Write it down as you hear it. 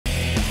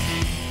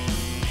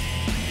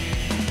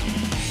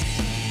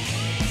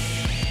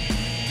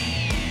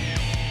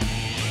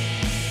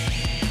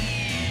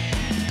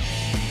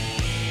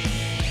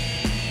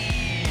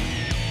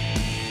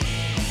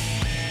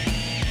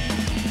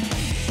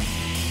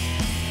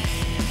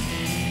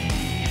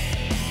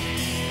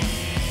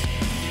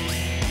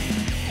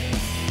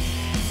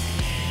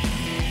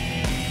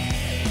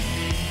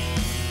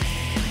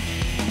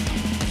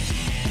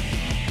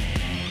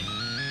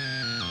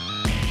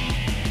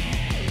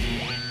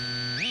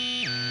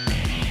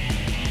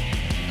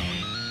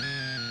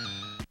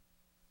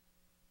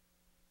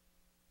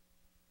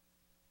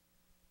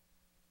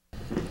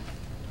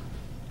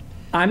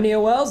I'm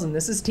Neil Wells, and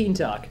this is Teen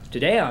Talk.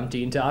 Today on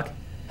Teen Talk,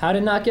 how to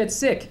not get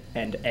sick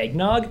and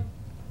eggnog.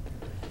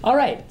 All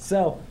right,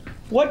 so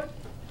what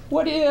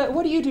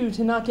do you do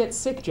to not get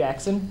sick,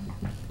 Jackson?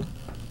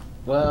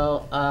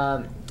 Well,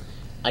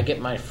 I get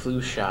my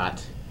flu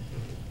shot.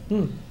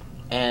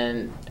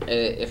 And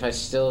if I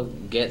still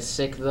get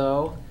sick,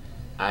 though,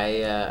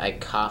 I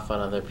cough on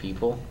other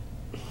people.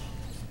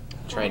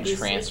 Try and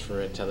transfer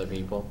it to other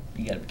people.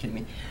 You gotta be kidding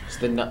me. It's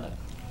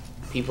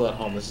people at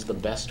home, this is the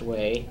best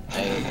way.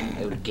 I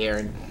would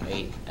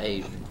guarantee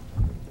a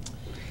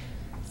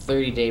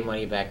 30-day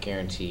money-back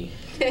guarantee.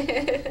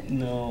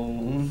 No,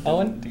 Owen?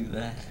 don't do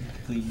that,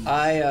 please.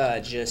 I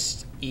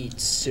just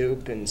eat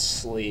soup and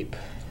sleep,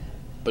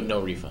 But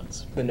no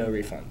refunds. but no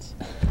refunds.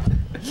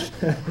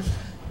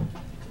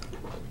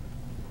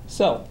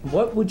 So,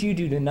 what would you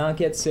do to not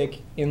get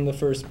sick in the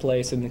first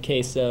place in the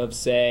case of,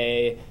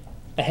 say,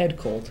 a head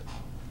cold?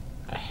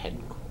 A head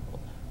cold.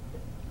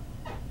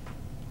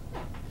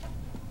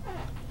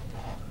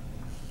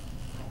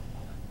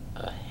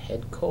 A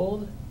head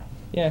cold?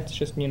 Yeah, it's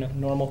just,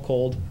 normal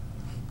cold.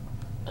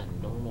 A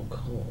normal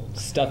cold.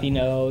 Stuffy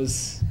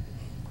nose.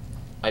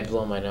 I'd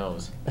blow my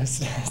nose.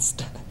 It's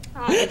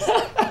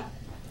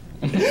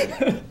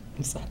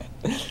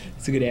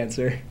a good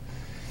answer.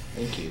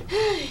 Thank you.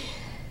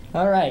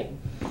 All right.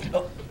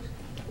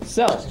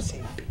 So,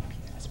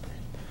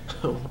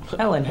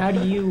 Ellen, how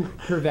do you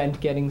prevent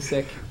getting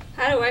sick?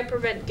 How do I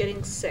prevent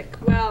getting sick?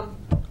 Well,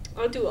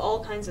 I'll do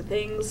all kinds of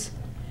things.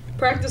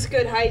 Practice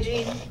good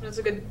hygiene. That's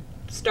a good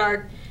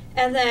start.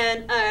 And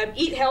then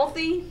eat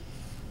healthy.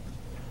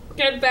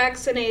 Get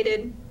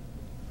vaccinated.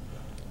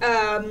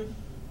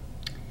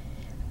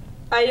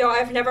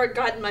 I've never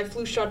gotten my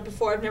flu shot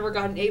before. I've never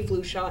gotten a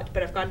flu shot,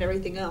 but I've gotten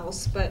everything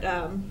else. But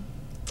yeah,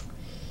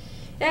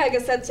 I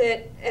guess that's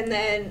it. And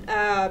then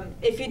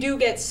if you do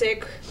get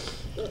sick,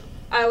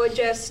 I would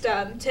just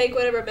take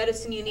whatever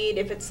medicine you need.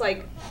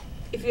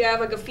 If you have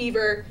like a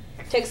fever,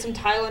 take some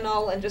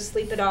Tylenol and just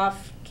sleep it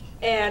off.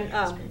 And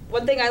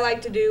one thing I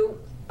like to do,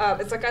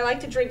 it's like I like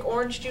to drink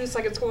orange juice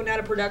like it's going out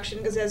of production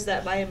because it has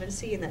that vitamin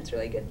C and that's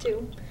really good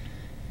too.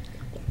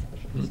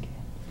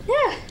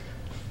 Yeah.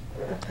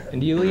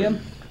 And you, Liam?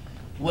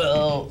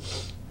 Well,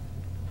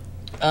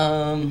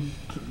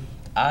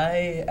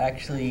 I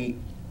actually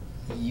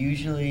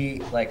usually,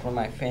 like when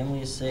my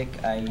family is sick,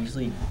 I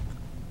usually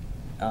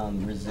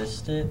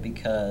resist it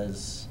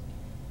because,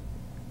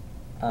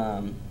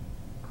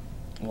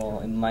 well,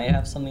 it might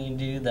have something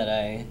to do that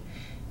I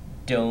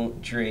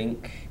don't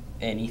drink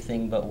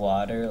anything but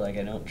water. Like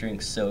I don't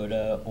drink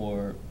soda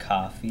or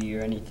coffee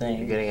or anything.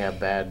 You're getting a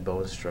bad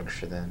bone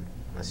structure then,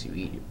 unless you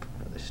eat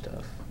other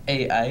stuff.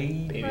 Hey,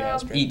 I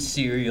aspirin. eat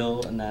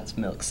cereal and that's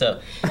milk.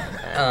 So,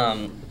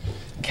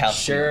 calcium.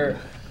 Sure.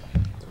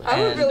 I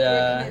would really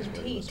And,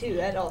 recommend tea too.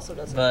 That also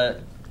doesn't.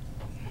 But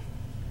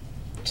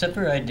except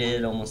for I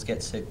did almost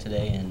get sick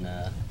today in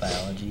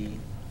biology.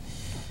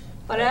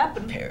 What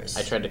happened?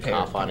 I tried to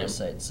cough on him.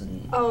 Parasites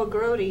and Oh,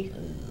 grody.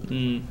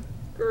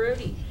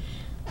 Grody.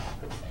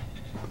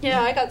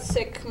 Yeah, I got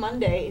sick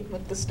Monday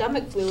with the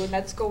stomach flu, and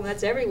that's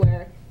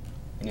everywhere.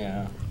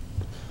 yeah.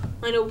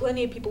 I know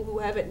plenty of people who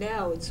have it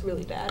now. It's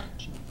really bad.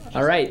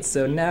 All right,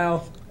 so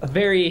now a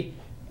very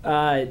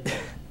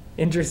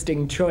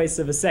interesting choice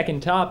of a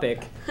second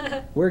topic.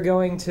 We're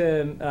going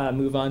to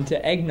move on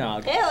to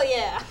eggnog. Hell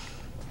yeah!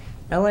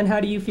 Ellen,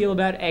 how do you feel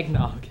about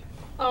eggnog?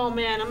 Oh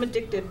man, I'm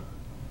addicted.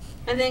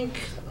 I think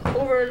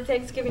over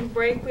Thanksgiving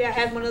break, I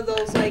had one of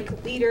those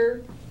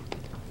liter,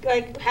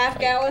 half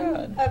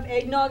gallon of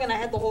eggnog, and I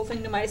had the whole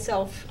thing to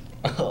myself.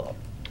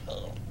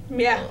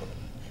 Yeah.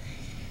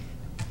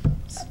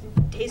 It's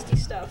tasty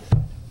stuff.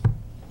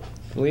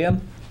 Liam?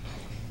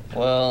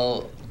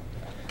 Well,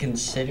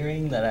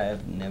 considering that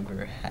I've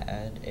never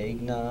had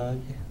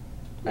eggnog,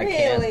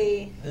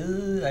 Really?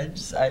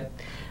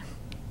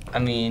 I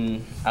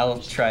mean, I'll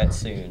try it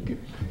soon.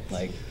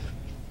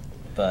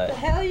 But The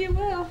hell you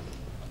will.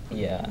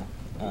 yeah,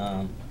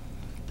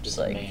 just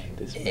like Man,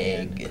 this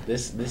egg. man,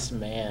 this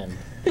man,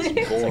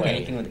 It's this like boy,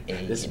 anything with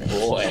egg this in it.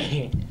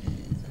 boy,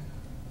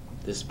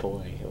 this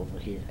boy over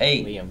here,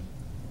 Hey. Liam.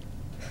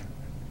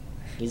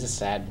 He's a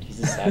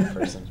sad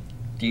person.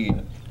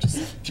 Dude,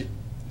 just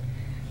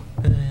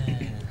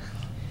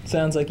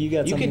Sounds like you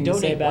got You something can to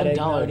say donate about $1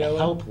 eggnog, to Owen.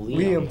 help Liam,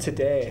 Liam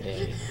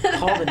today.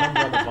 Call the number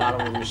on the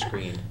bottom of your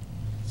screen.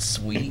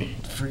 sweet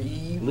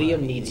free. Liam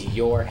money. needs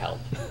your help.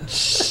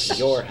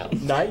 Your help.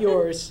 Not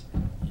yours.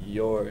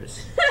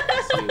 Yours.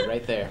 See,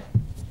 right there.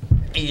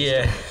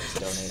 Yeah. Just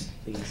donate,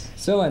 please.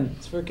 So, Ellen,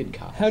 It's for a good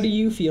cause. how do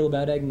you feel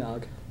about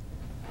eggnog?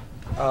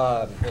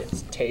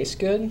 It tastes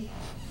good.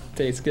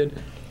 Tastes good.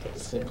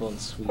 Simple and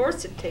sweet. Of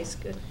course it tastes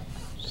good.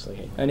 Just like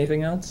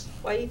Anything else?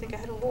 Why do you think I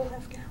had a whole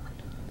half gallon?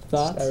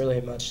 Thoughts? Not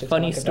really much to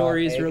Funny talk about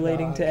stories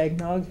relating eggnog. to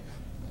eggnog?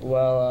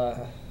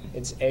 Well,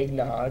 it's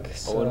eggnog.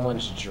 So Owen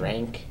once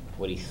drank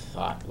what he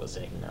thought was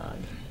eggnog.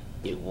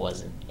 It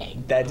wasn't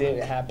eggnog. that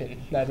didn't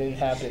happen. That didn't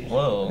happen.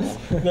 Whoa.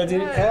 That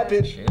didn't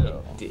happen.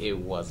 Chill. It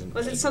wasn't.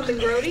 Was it eggnog. something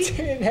grody?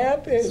 Didn't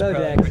happen. So,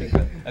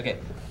 Jackson, Okay.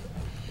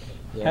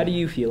 Yeah. how do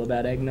you feel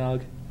about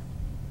eggnog?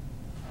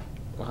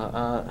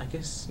 I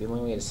guess the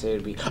only way to say it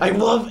would be, I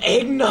love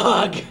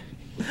eggnog!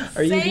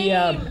 Are you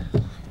Same.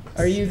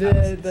 Are you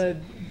the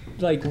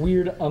like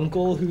weird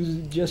uncle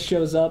who just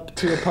shows up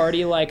to a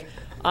party like,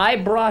 I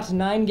brought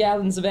 9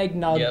 gallons of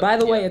eggnog. Yep, By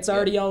the way, yep, it's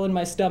already all in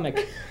my stomach.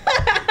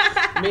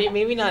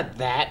 Maybe not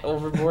that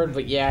overboard,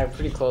 but yeah,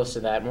 pretty close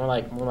to that. More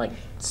like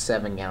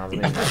 7 gallons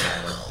of eggnog.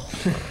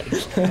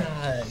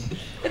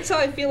 That's how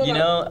I feel You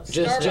about know,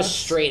 Starbucks. Just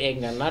straight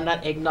eggnog.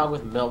 Not eggnog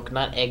with milk,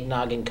 not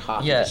eggnog and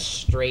coffee. Yeah. Just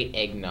straight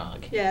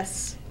eggnog.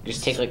 Yes.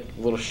 Just take like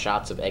little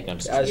shots of eggnog.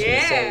 Just I was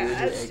gonna say, Yeah, we do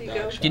as you eggnog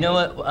go. shots. Do you know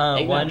what?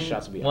 Eggnog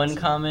shots would be One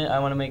awesome. comment I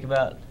want to make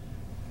about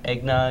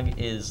eggnog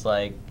is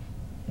like,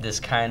 this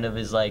kind of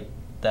is like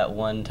that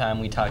one time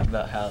we talked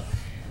about how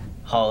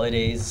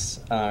holidays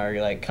are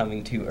like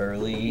coming too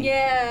early.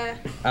 Yeah.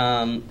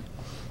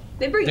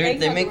 They bring They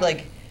eggnog make around.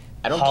 like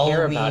I don't Halloween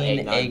care about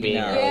eggnog being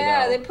eggnog. early.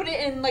 Yeah, though. they put it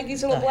in like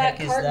these little the black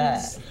heck is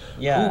cartons. that?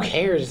 Yeah. Who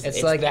cares? It's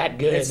It's like- that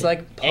good. it's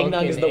like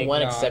eggnog is the pumpkin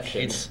one eggnog.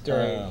 exception. It's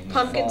During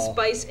Pumpkin fall.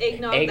 spice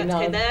eggnog.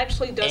 Eggnog- that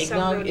actually does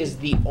sound Eggnog really is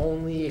the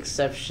only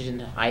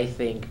exception, I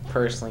think,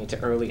 personally, to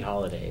early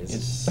holidays.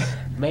 It's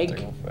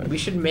We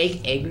should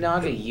make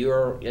eggnog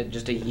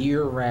just a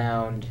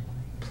year-round.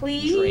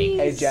 Please. drink.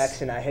 Hey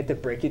Jackson, I hate to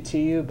break it to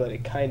you, but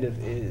it kind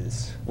of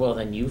is. Well,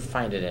 then you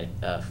find it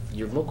at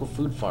your local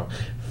food farm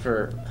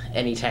for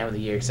any time of the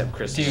year except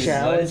Christmas. Dude,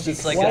 Challenge what is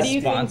this like Why a do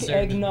you think sponsored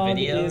eggnog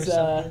video is, or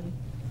something?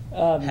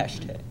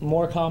 Hashtag.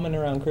 more common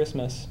around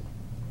Christmas?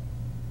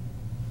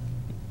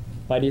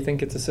 Why do you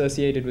think it's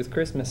associated with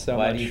Christmas so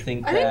Why much? do you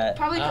think I think that?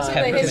 probably because of the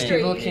peppermint history.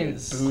 People can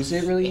is- booze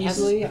it really It has-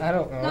 easily. I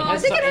don't know. No, It I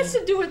has think it has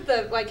something- to do with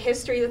the like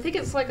history. I think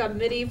it's like a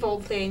medieval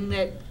thing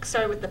that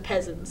started with the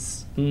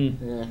peasants. Hmm.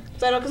 Yeah.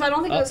 So because I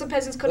don't think the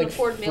peasants couldn't like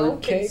afford milk,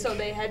 and fruitcake? so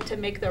they had to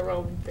make their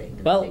own thing.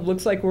 Well, it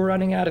looks like we're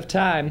running out of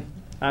time.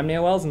 I'm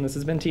Neil Wells, and this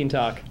has been Teen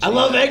Talk. I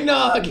love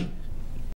eggnog!